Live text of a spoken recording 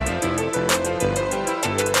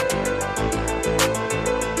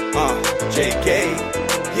JK,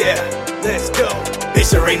 yeah, let's go.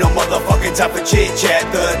 Bitch, there ain't no motherfucking time for chit chat.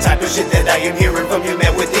 The type of shit that I am hearing from you,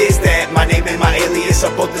 man, with is that my name and my alias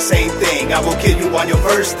are both the same thing. I will kill you on your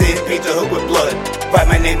first, then paint the hood with blood. Write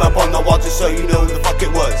my name up on the wall just so you know who the fuck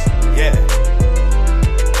it was, yeah.